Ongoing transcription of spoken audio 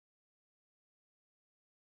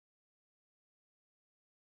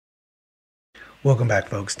Welcome back,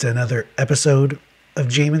 folks, to another episode of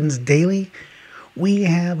Jamin's Daily. We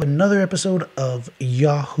have another episode of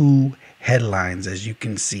Yahoo headlines, as you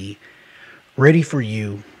can see, ready for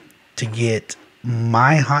you to get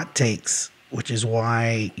my hot takes, which is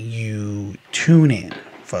why you tune in,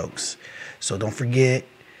 folks. So don't forget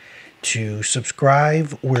to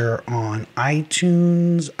subscribe. We're on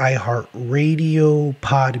iTunes, iHeartRadio,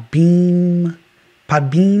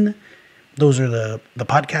 Podbean. Those are the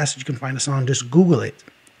podcasts that you can find us on. Just Google it.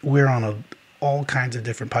 We're on all kinds of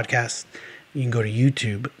different podcasts. You can go to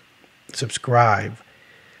YouTube, subscribe,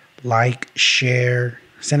 like, share,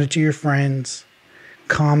 send it to your friends,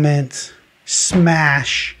 comment,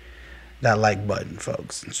 smash that like button,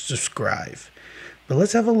 folks, and subscribe. But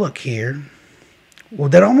let's have a look here. Well,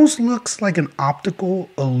 that almost looks like an optical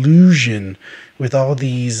illusion with all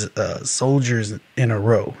these soldiers in a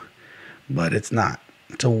row, but it's not.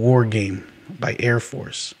 It's a war game by Air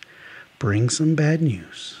Force. Bring some bad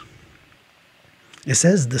news. It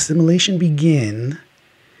says the simulation began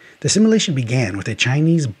with a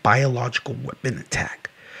Chinese biological weapon attack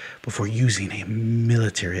before using a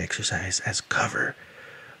military exercise as cover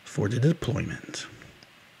for the deployment.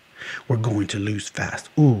 We're going to lose fast.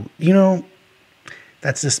 Ooh,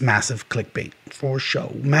 that's this massive clickbait for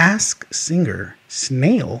show. Masked singer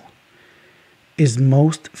Snail is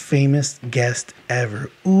most famous guest ever.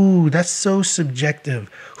 Ooh, that's so subjective.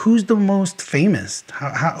 Who's the most famous?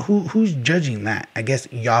 Who's judging that? I guess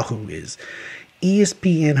Yahoo is.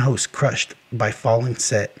 ESPN host crushed by falling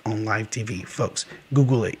set on live TV. Folks,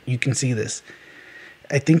 Google it. You can see this.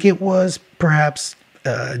 I think it was perhaps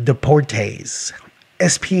Deportes.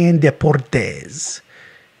 ESPN Deportes.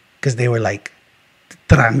 Because they were like,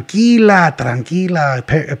 tranquila.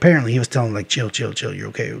 Apparently he was telling them like, chill. You're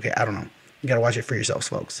okay. I don't know. You got to watch it for yourselves,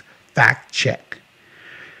 folks. Fact check.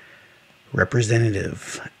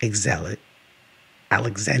 Representative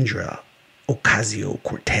Alexandra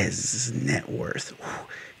Ocasio-Cortez's net worth.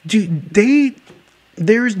 Dude,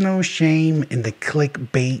 there's no shame in the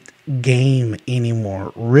clickbait game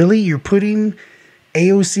anymore. Really? You're putting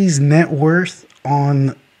AOC's net worth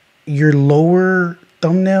on your lower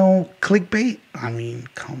thumbnail clickbait? I mean,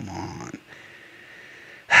 come on.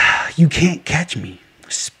 You can't catch me.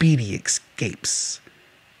 Speedy escapes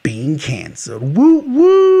being canceled.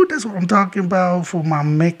 Woo, that's what I'm talking about for my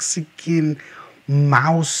Mexican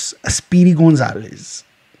mouse, Speedy Gonzalez.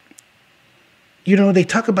 They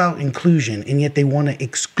talk about inclusion, and yet they want to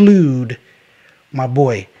exclude my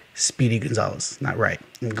boy, Speedy Gonzalez. Not right.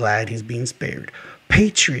 I'm glad he's being spared.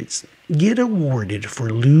 Patriots get awarded for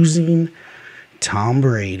losing Tom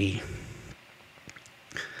Brady.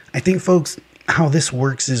 I think, folks, how this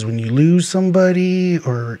works is when you lose somebody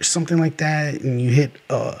or something like that and you hit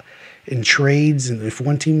in trades, and if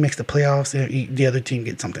one team makes the playoffs, the other team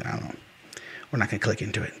gets something. I don't know. We're not going to click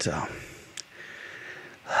into it. So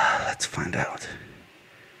let's find out.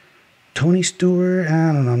 Tony Stewart.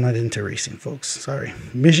 I don't know. I'm not into racing, folks. Sorry.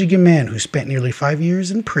 Michigan man who spent nearly 5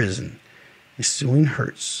 years in prison is suing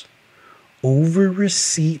Hertz over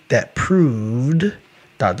receipt that proved... ...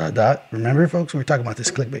 Remember, folks, we were talking about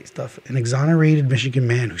this clickbait stuff. An exonerated Michigan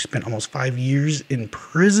man who spent almost 5 years in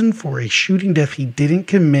prison for a shooting death he didn't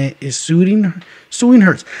commit is suing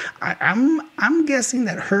Hertz. I'm guessing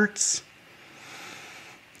that Hertz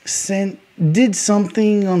did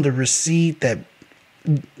something on the receipt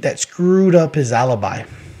that screwed up his alibi.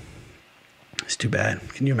 It's too bad.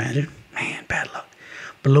 Can you imagine? Man, bad luck.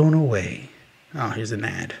 Blown away. Oh, here's an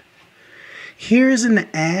ad. Here's an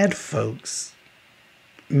ad, folks,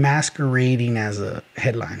 masquerading as a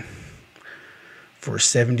headline for a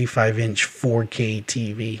 75-inch 4K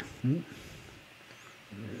TV.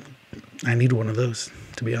 I need one of those,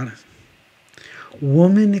 to be honest.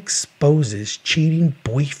 Woman exposes cheating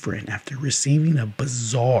boyfriend after receiving a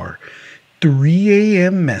bizarre 3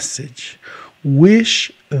 a.m. message.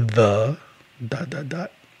 Wish the... ...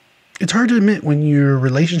 It's hard to admit when your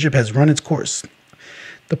relationship has run its course.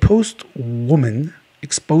 The post woman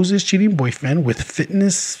exposes cheating boyfriend with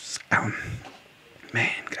fitness. Man,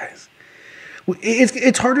 guys,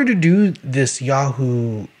 it's harder to do this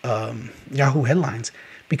Yahoo headlines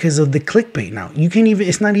because of the clickbait. Now you can't even.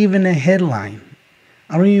 It's not even a headline.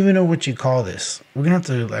 I don't even know what you call this. I'm gonna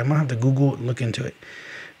have to Google and look into it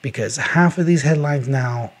because half of these headlines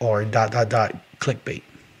now are ... clickbait.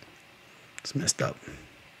 It's messed up.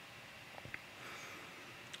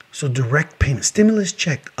 So direct payment, stimulus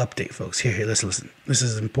check update, folks. Here, let's listen. This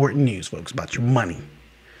is important news, folks, about your money.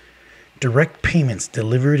 Direct payments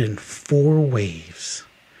delivered in 4 waves.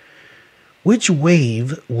 Which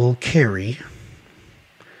wave will carry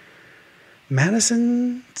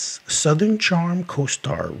Madison's Southern Charm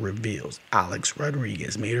co-star reveals Alex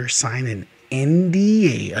Rodriguez made her sign an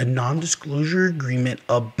NDA, a non-disclosure agreement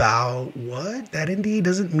about what? That NDA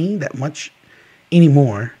doesn't mean that much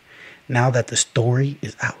anymore now that the story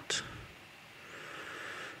is out.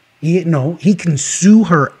 He can sue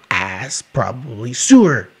her ass, probably. Sue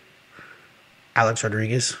her, Alex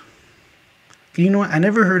Rodriguez. You know what? I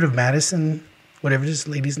never heard of Madison, whatever this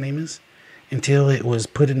lady's name is, until it was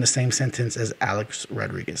put in the same sentence as Alex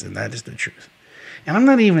Rodriguez, and that is the truth. And I'm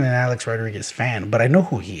not even an Alex Rodriguez fan, but I know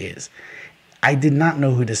who he is. I did not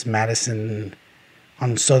know who this Madison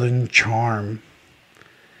on Southern Charm,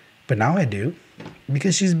 but now I do,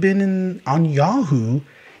 because she's been on Yahoo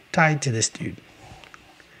tied to this dude.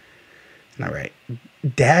 All right.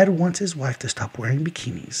 Dad wants his wife to stop wearing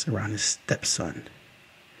bikinis around his stepson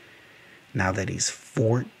now that he's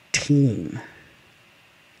 14.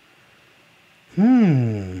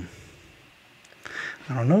 I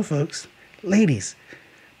don't know, folks. Ladies,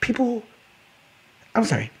 people, I'm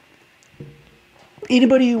sorry.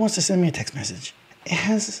 Anybody who wants to send me a text message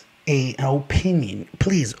has an opinion,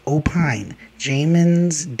 please opine.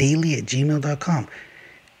 JamensDaily@gmail.com.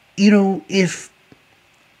 If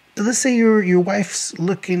let's say your wife's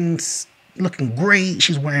looking great,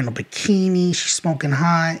 she's wearing a bikini, she's smoking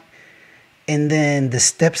hot, and then the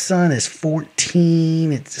stepson is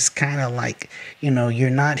 14. It's just kind of like, you're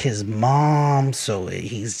not his mom, so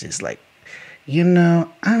he's just like, I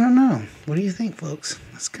don't know. What do you think, folks?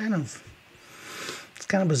 It's kind of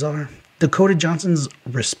bizarre. Dakota Johnson's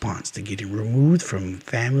response to getting removed from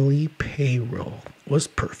family payroll was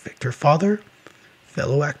perfect. Her father,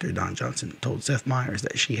 fellow actor Don Johnson, told Seth Meyers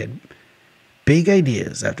that she had big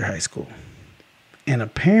ideas after high school and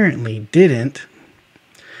apparently didn't.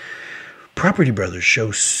 The Property Brothers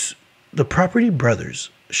show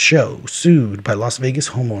sued by Las Vegas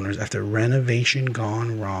homeowners after renovation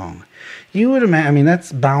gone wrong. You would imagine,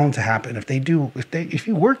 that's bound to happen if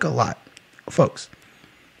you work a lot, folks.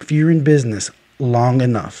 If you're in business long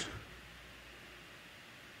enough,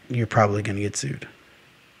 you're probably going to get sued.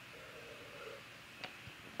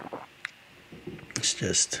 It's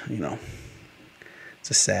just, it's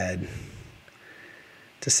a sad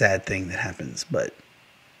thing that happens. But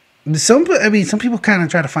some people kind of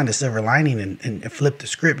try to find a silver lining and flip the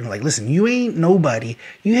script and like, listen, you ain't nobody.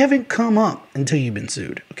 You haven't come up until you've been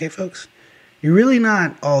sued. Okay, folks? You're really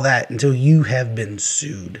not all that until you have been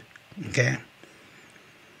sued. Okay?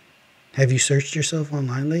 Have you searched yourself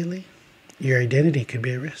online lately? Your identity could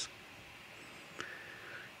be at risk.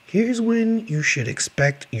 Here's when you should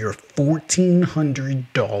expect your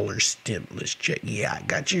 $1,400 stimulus check. Yeah, I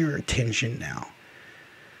got your attention now.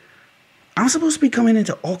 I'm supposed to be coming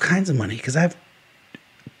into all kinds of money because I have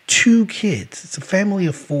 2 kids. It's a family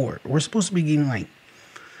of 4. We're supposed to be getting like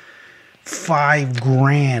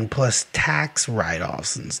 $5,000 plus tax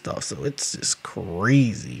write-offs and stuff. So it's just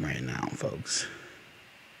crazy right now, folks.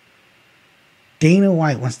 Dana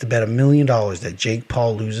White wants to bet $1 million that Jake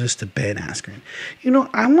Paul loses to Ben Askren.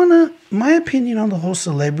 My opinion on the whole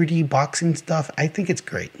celebrity boxing stuff, I think it's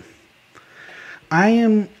great.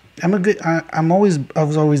 I've always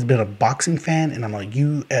been a boxing fan and I'm a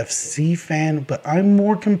UFC fan, but I'm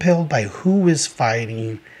more compelled by who is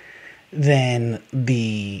fighting than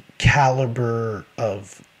the caliber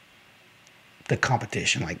of the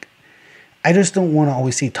competition. Like, I just don't want to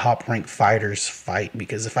always see top-ranked fighters fight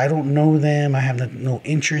because if I don't know them, I have no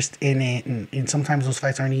interest in it, and sometimes those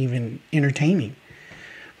fights aren't even entertaining.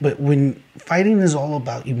 But when fighting is all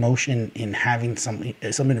about emotion and having some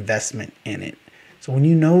investment in it. So when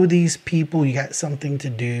you know these people, you got something to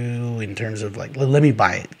do in terms of like, let me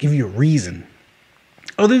buy it, give you a reason,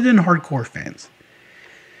 other than hardcore fans.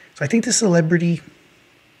 So I think the celebrity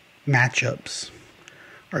matchups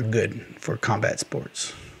are good for combat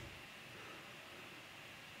sports.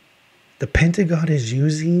 The Pentagon is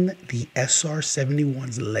using the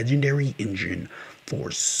SR-71's legendary engine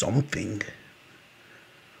for something.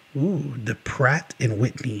 Ooh, the Pratt &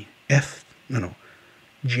 Whitney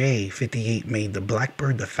J-58 made the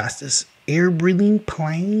Blackbird the fastest air-breathing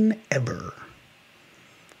plane ever.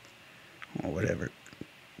 Or whatever.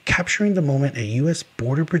 Capturing the moment a U.S.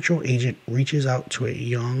 Border Patrol agent reaches out to a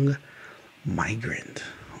young migrant.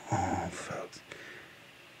 Oh, folks.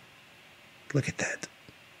 Look at that.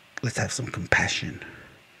 Let's have some compassion.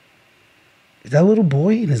 Is that little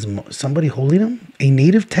boy and somebody holding him? A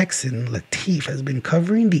native Texan, Latif, has been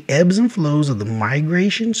covering the ebbs and flows of the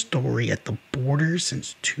migration story at the border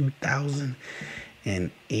since 2018.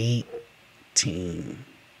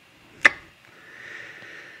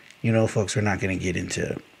 Folks, we're not going to get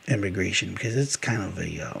into immigration because it's kind of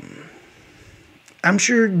I'm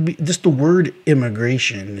sure just the word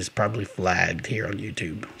immigration is probably flagged here on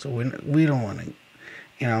YouTube. So we don't want to,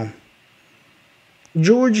 you know.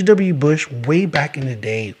 George W. Bush, way back in the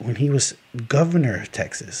day when he was governor of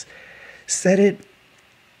Texas, said it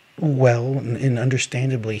well and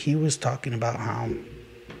understandably. He was talking about how,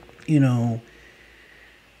 you know,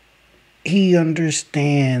 he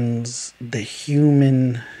understands the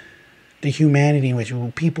humanity in which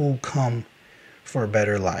people come for a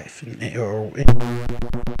better life, or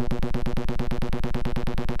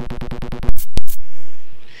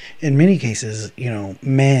in many cases,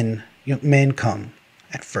 men come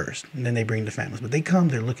at first, and then they bring the families. But they come,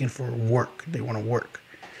 they're looking for work. They want to work.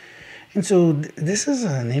 And so this is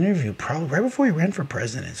an interview probably right before he ran for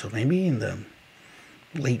president. So maybe in the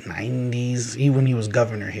late 90s, even when he was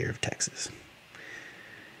governor here of Texas.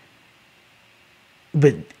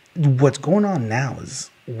 But what's going on now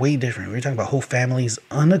is way different. We're talking about whole families,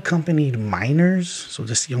 unaccompanied minors. So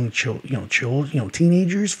just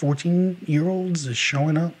teenagers, 14-year-olds is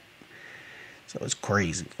showing up. So it's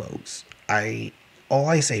crazy, folks. All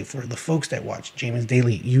I say for the folks that watch Jamin's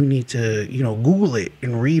Daily, you need to, Google it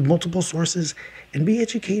and read multiple sources and be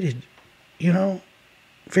educated.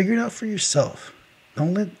 Figure it out for yourself.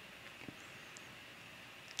 Don't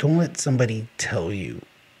let somebody tell you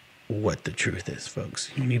what the truth is, folks.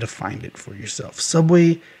 You need to find it for yourself.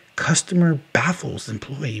 Subway customer baffles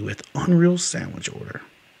employee with unreal sandwich order.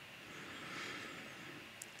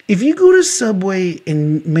 If you go to Subway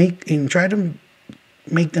and try to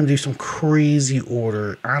make them do some crazy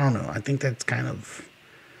order, I don't know. I think that's kind of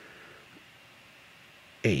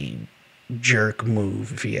a jerk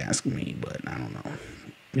move, if you ask me. But I don't know.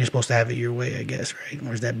 You're supposed to have it your way, I guess, right?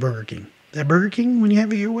 Or is that Burger King? Is that Burger King when you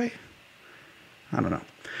have it your way? I don't know.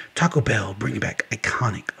 Taco Bell bringing back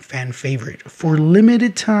iconic fan favorite for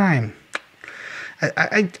limited time.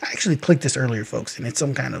 I actually clicked this earlier, folks, and it's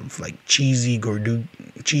some kind of like cheesy. No.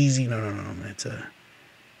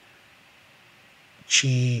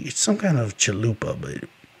 It's some kind of chalupa, but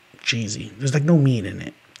cheesy. There's like no meat in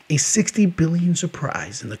it. A $60 billion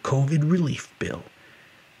surprise in the COVID relief bill.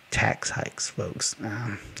 Tax hikes, folks.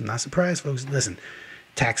 Not surprised, folks. Listen,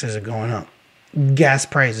 taxes are going up. Gas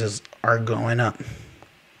prices are going up.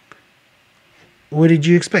 What did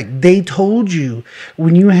you expect? They told you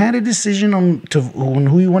when you had a decision on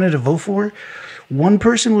who you wanted to vote for. One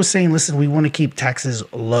person was saying, "Listen, we want to keep taxes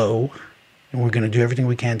low, and we're going to do everything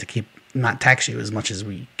we can to not tax you as much as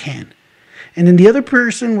we can." And then the other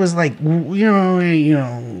person was like,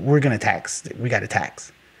 we're going to tax. We got to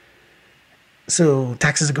tax. So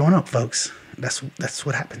taxes are going up, folks. That's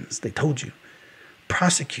what happens. They told you.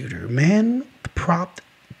 Prosecutor, man propped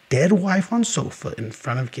dead wife on sofa in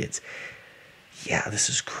front of kids. Yeah, this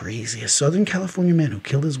is crazy. A Southern California man who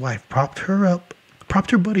killed his wife propped her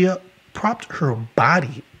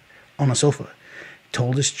body on a sofa,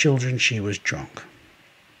 told his children she was drunk.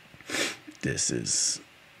 This is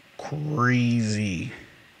crazy.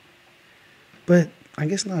 But I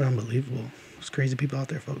guess not unbelievable. There's crazy people out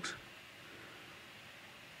there, folks.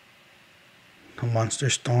 A monster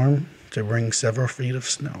storm to bring several feet of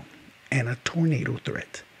snow and a tornado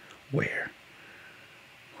threat. Where?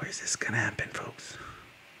 Where's this gonna happen, folks?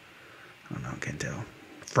 I don't know, can't tell.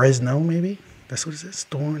 Fresno, maybe? That's what it says?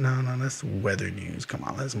 Storm? No, that's weather news. Come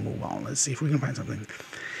on, let's move on. Let's see if we can find something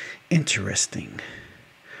interesting.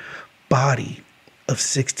 Body of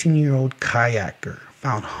 16-year-old kayaker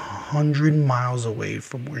found 100 miles away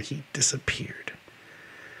from where he disappeared.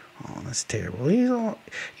 Oh, that's terrible.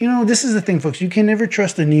 This is the thing, folks. You can never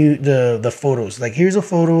trust the photos. Like, here's a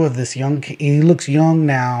photo of this young. He looks young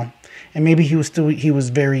now, and maybe he was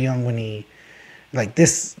very young when he, like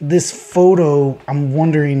this photo. I'm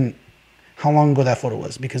wondering how long ago that photo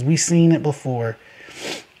was, because we've seen it before,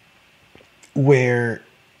 where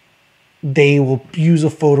they will use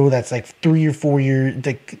a photo that's like 3 or 4 years.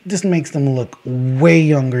 Like, this makes them look way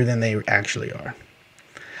younger than they actually are.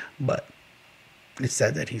 But it's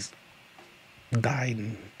sad that he's died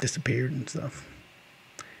and disappeared and stuff.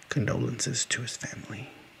 Condolences to his family.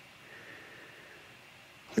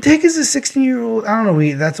 What the heck is this 16-year-old? I don't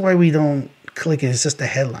know. That's why we don't click it. It's just a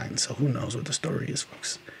headline. So who knows what the story is,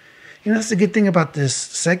 folks. That's the good thing about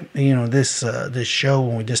this this show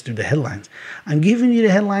when we just do the headlines. I'm giving you the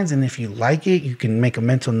headlines, and if you like it, you can make a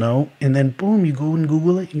mental note, and then boom, you go and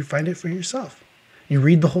Google it, and you find it for yourself. You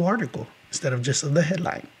read the whole article instead of just the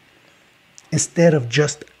headline.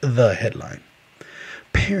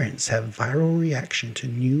 Parents have viral reaction to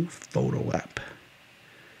new photo app.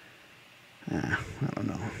 I don't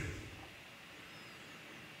know.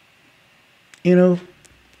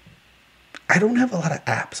 I don't have a lot of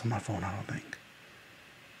apps on my phone, I don't think.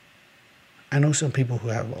 I know some people who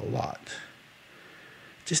have a lot.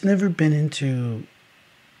 Just never been into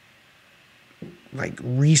like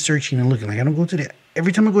researching and looking. Like I don't go to the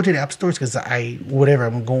every time I go to the app stores because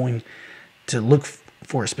I'm going to look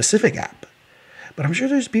for a specific app. But I'm sure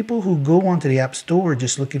there's people who go onto the app store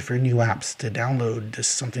just looking for new apps to download,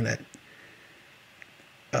 just something that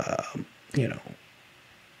you know,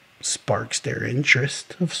 sparks their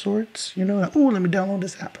interest of sorts. You know, like, oh, let me download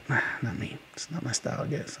this app. Not me. It's not my style, I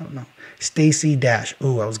guess. I don't know. Stacy Dash.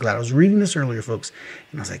 Oh, I was glad. I was reading this earlier, folks.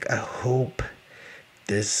 And I was like, I hope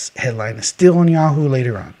this headline is still on Yahoo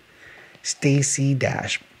later on. Stacy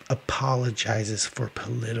Dash apologizes for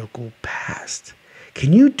political past.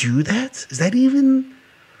 Can you do that? Is that even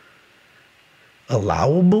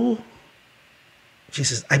allowable? She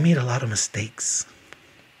says, I made a lot of mistakes.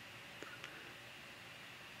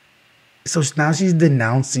 So now she's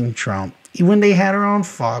denouncing Trump. When they had her on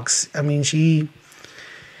Fox, I mean,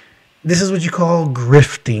 this is what you call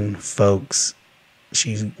grifting, folks.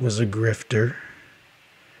 She was a grifter.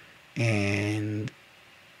 And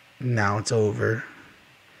now it's over.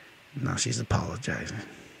 Now she's apologizing.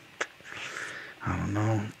 I don't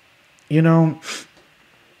know. You know,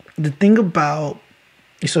 the thing about...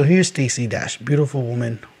 So here's Stacey Dash, beautiful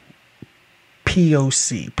woman.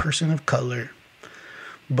 POC, person of color.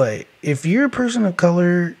 But if you're a person of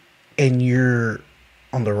color and you're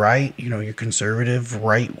on the right, you know, you're conservative,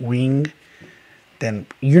 right wing, then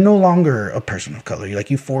you're no longer a person of color. You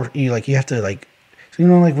have to like, so, you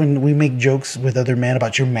know, like when we make jokes with other men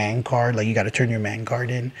about your man card, like you got to turn your man card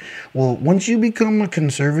in. Well, once you become a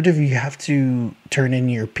conservative, you have to turn in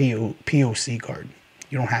your POC card.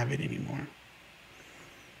 You don't have it anymore.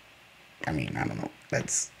 I mean, I don't know.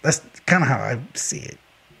 That's kind of how I see it.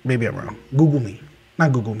 Maybe I'm wrong.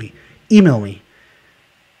 Not Google me. Email me.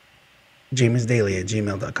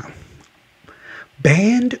 JamesDaily@gmail.com.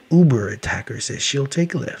 Banned Uber attacker says she'll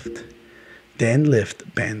take Lyft. Then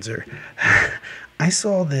Lyft bans her. I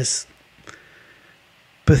saw this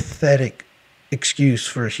pathetic excuse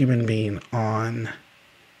for a human being on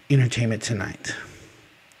Entertainment Tonight.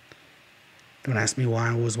 Don't ask me why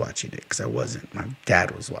I was watching it, because I wasn't. My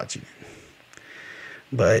dad was watching it.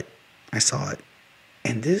 But I saw it.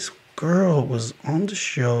 And this girl was on the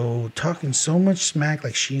show talking so much smack,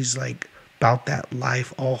 like she's like about that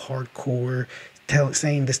life, all hardcore,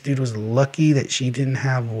 saying this dude was lucky that she didn't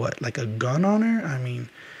have like a gun on her. I mean,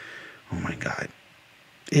 oh my God.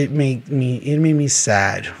 It made me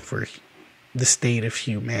sad for the state of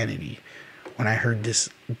humanity when I heard this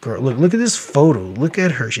girl. Look at this photo. Look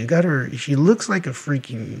at her. She looks like a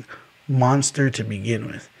freaking monster to begin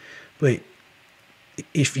with. But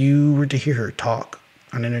if you were to hear her talk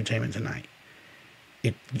on Entertainment Tonight,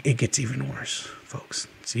 it gets even worse, folks.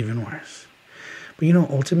 It's even worse. But, you know,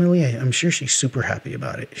 ultimately, I'm sure she's super happy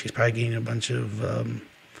about it. She's probably getting a bunch of,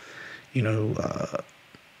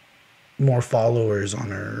 more followers on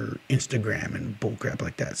her Instagram and bullcrap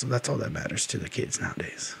like that. So that's all that matters to the kids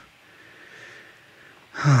nowadays.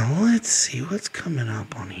 Let's see what's coming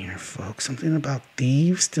up on here, folks. Something about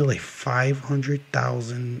thieves steal a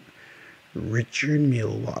 $500,000 Richard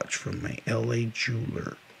Mille watch from a LA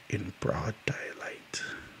jeweler in broad daylight.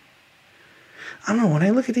 I don't know, when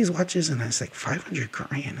I look at these watches and it's like 500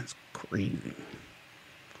 grand, it's crazy.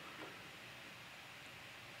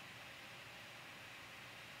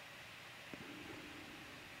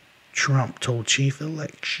 Trump told chief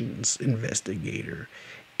elections investigator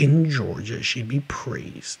in Georgia she'd be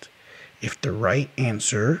praised if the right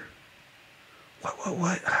answer...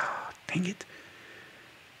 What? Oh, dang it.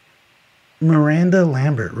 Miranda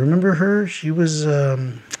Lambert. Remember her? She was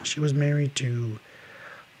married to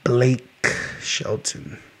Blake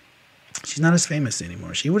Shelton. She's not as famous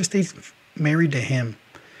anymore. She would have stayed married to him.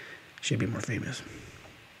 She'd be more famous.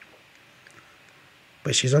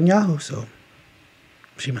 But she's on Yahoo, so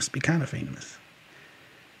she must be kind of famous.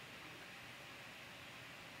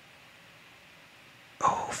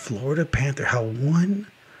 Oh, Florida Panther. How one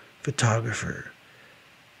photographer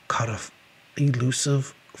caught a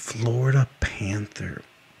elusive Florida Panther.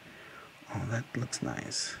 Oh, that looks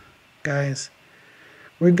nice. Guys,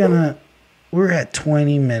 we're at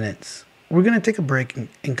 20 minutes. We're going to take a break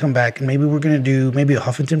and come back, and maybe we're going to do maybe a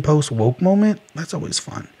Huffington Post woke moment. That's always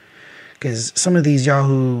fun. Because some of these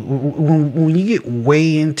Yahoo, when you get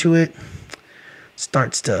way into it,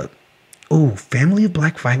 starts to... Oh, family of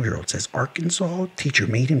black 5-year-old says Arkansas teacher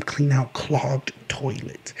made him clean out clogged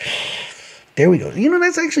toilet. There we go. You know,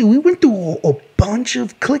 that's actually... We went through a bunch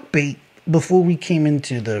of clickbait before we came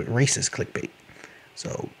into the racist clickbait.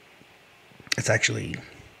 So, it's actually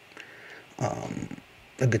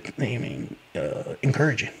a good...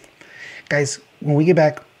 encouraging. Guys, when we get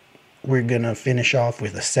back... we're going to finish off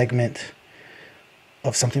with a segment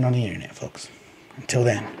of something on the internet, folks. Until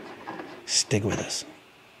then, stick with us.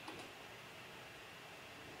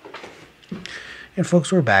 And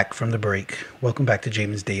folks, we're back from the break. Welcome back to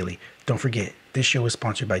Jamin's Daily. Don't forget, this show is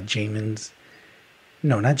sponsored by Jamin's.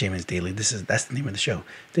 No, not Jamin's Daily. That's the name of the show.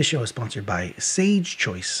 This show is sponsored by Sage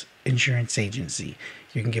Choice Insurance Agency.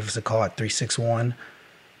 You can give us a call at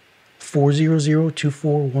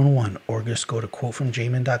 361-400-2411 or just go to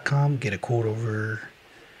quotefromjamin.com. Get a quote over,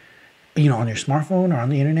 on your smartphone or on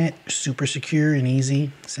the internet. Super secure and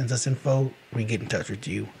easy. Sends us info. We get in touch with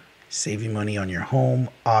you. Save you money on your home,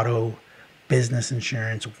 auto, business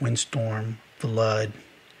insurance, windstorm, flood,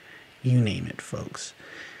 you name it, folks.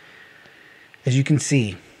 As you can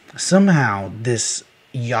see, somehow this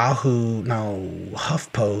HuffPost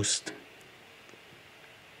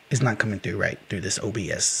is not coming through right through this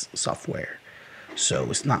OBS software.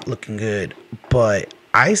 So it's not looking good, but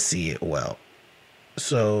I see it well.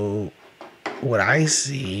 So what I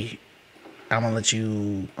see, I'm going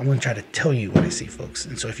to try to tell you what I see, folks.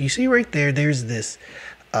 And so if you see right there, there's this,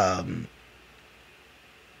 it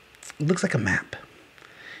looks like a map.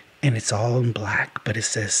 And it's all in black, but it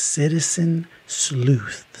says Citizen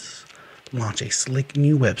Sleuths launch a slick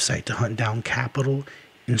new website to hunt down Capitol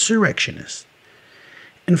insurrectionists.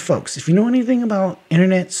 And folks, if you know anything about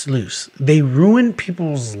internet sleuths, they ruin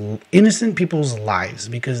innocent people's lives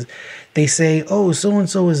because they say, oh,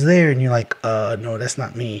 so-and-so is there. And you're like, no, that's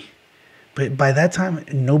not me. But by that time,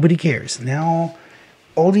 nobody cares. Now,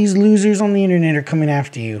 all these losers on the internet are coming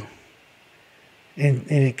after you. And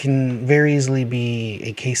it can very easily be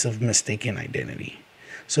a case of mistaken identity.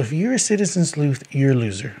 So if you're a citizen sleuth, you're a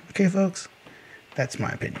loser. Okay, folks? That's my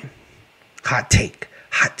opinion. Hot take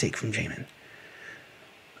from Jamin.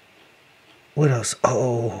 What else?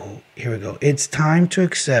 Oh, here we go. It's time to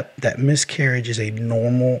accept that miscarriage is a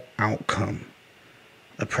normal outcome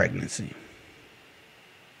of pregnancy.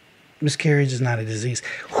 Miscarriage is not a disease.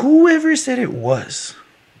 Whoever said it was?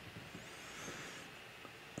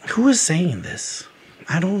 Who is saying this?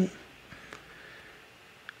 I know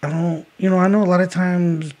a lot of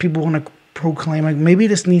times people want to proclaim, like, maybe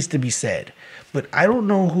this needs to be said, but I don't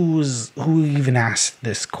know who even asked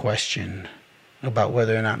this question about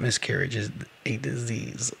whether or not miscarriage is a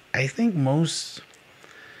disease. I think most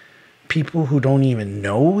people who don't even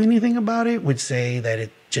know anything about it would say that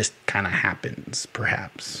it just kind of happens,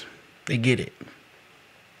 perhaps. They get it.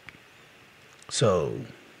 So,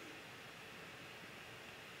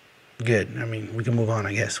 good. I mean, we can move on,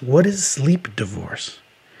 I guess. What is sleep divorce?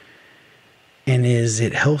 And is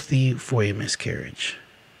it healthy for a miscarriage?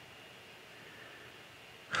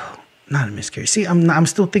 Oh, not a miscarriage. See, I'm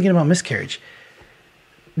still thinking about miscarriage.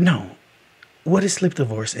 No. What is sleep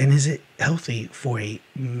divorce? And is it healthy for a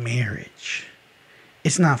marriage?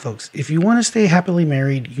 It's not, folks. If you want to stay happily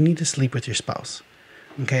married, you need to sleep with your spouse.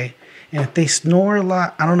 Okay? And if they snore a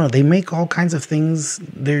lot, I don't know. They make all kinds of things.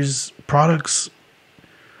 There's products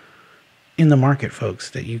in the market, folks,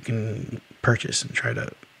 that you can purchase and try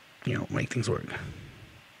to, make things work.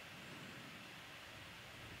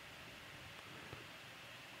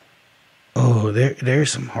 Oh,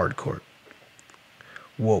 there's some hardcore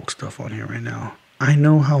woke stuff on here right now. I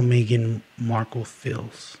know how Meghan Markle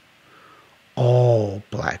feels. All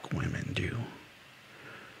black women do.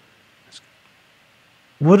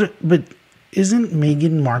 But isn't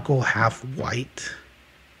Meghan Markle half white?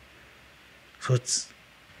 So it's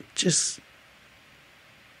just,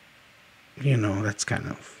 that's kind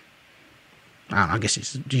of, I don't know, I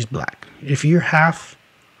guess she's black. If you're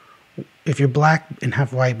black and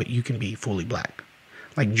half white, but you can be fully black.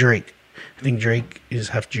 Like Drake. I think Drake is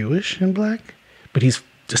half Jewish and black, but he's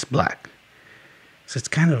just black. So it's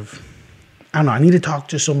kind of, I don't know, I need to talk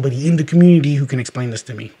to somebody in the community who can explain this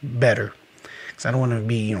to me better. Because I don't want to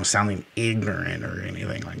be, sounding ignorant or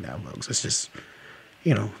anything like that, folks. It's just,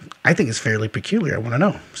 I think it's fairly peculiar. I want to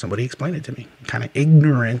know. Somebody explain it to me. I'm kind of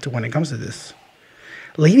ignorant when it comes to this.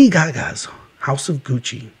 Lady Gaga's House of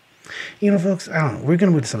Gucci. Folks, I don't know. We're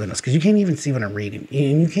going to move to something else because you can't even see what I'm reading.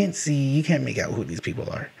 And you can't make out who these people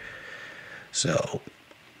are. So,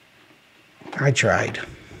 I tried.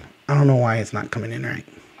 I don't know why it's not coming in right.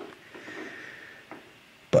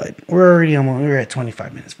 But we're at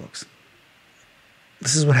 25 minutes, folks.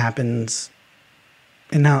 This is what happens.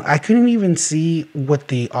 And now I couldn't even see what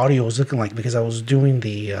the audio was looking like because I was doing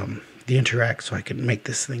the interact so I could make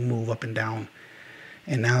this thing move up and down.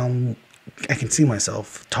 And now I can see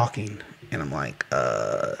myself talking and I'm like,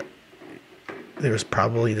 there was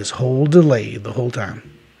probably this whole delay the whole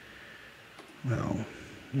time. Well,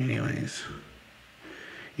 anyways.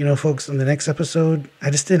 Folks, in the next episode, I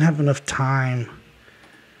just didn't have enough time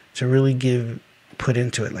to really put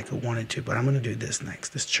into it like I wanted to. But I'm gonna do this next.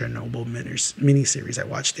 This Chernobyl mini series. I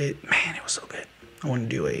watched it. Man, it was so good. I want to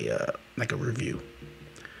do a review,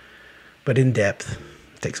 but in depth.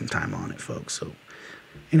 Take some time on it, folks. So,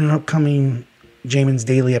 in an upcoming Jamin's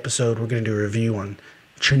Daily episode, we're gonna do a review on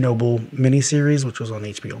Chernobyl miniseries, which was on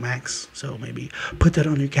HBO Max. So maybe put that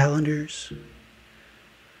on your calendars.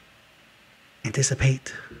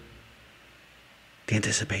 Anticipate the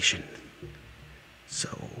anticipation. So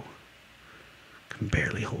I can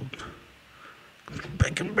barely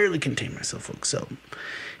contain myself, folks. So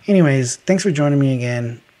anyways, thanks for joining me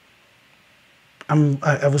again.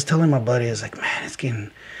 I was telling my buddy, I was like, man, it's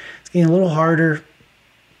getting a little harder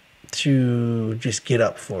to just get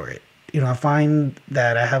up for it. I find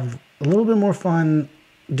that I have a little bit more fun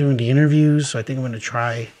doing the interviews, so I think I'm going to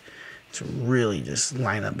try to really just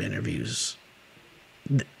line up interviews.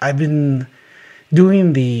 I've been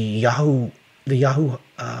doing the Yahoo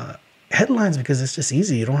headlines because it's just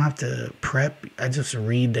easy. You don't have to prep. I just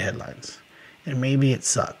read the headlines. And maybe it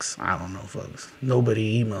sucks. I don't know, folks.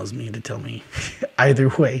 Nobody emails me to tell me either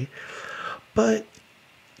way. But,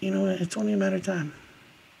 it's only a matter of time.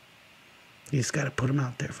 You just got to put them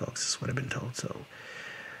out there, folks. That's what I've been told. So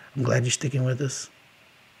I'm glad you're sticking with us.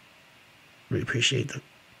 Really appreciate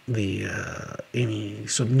any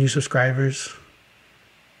new subscribers.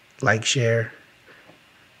 Like, share,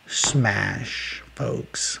 smash,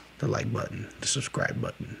 folks, the like button, the subscribe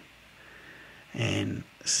button. And,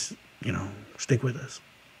 stick with us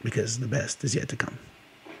because the best is yet to come.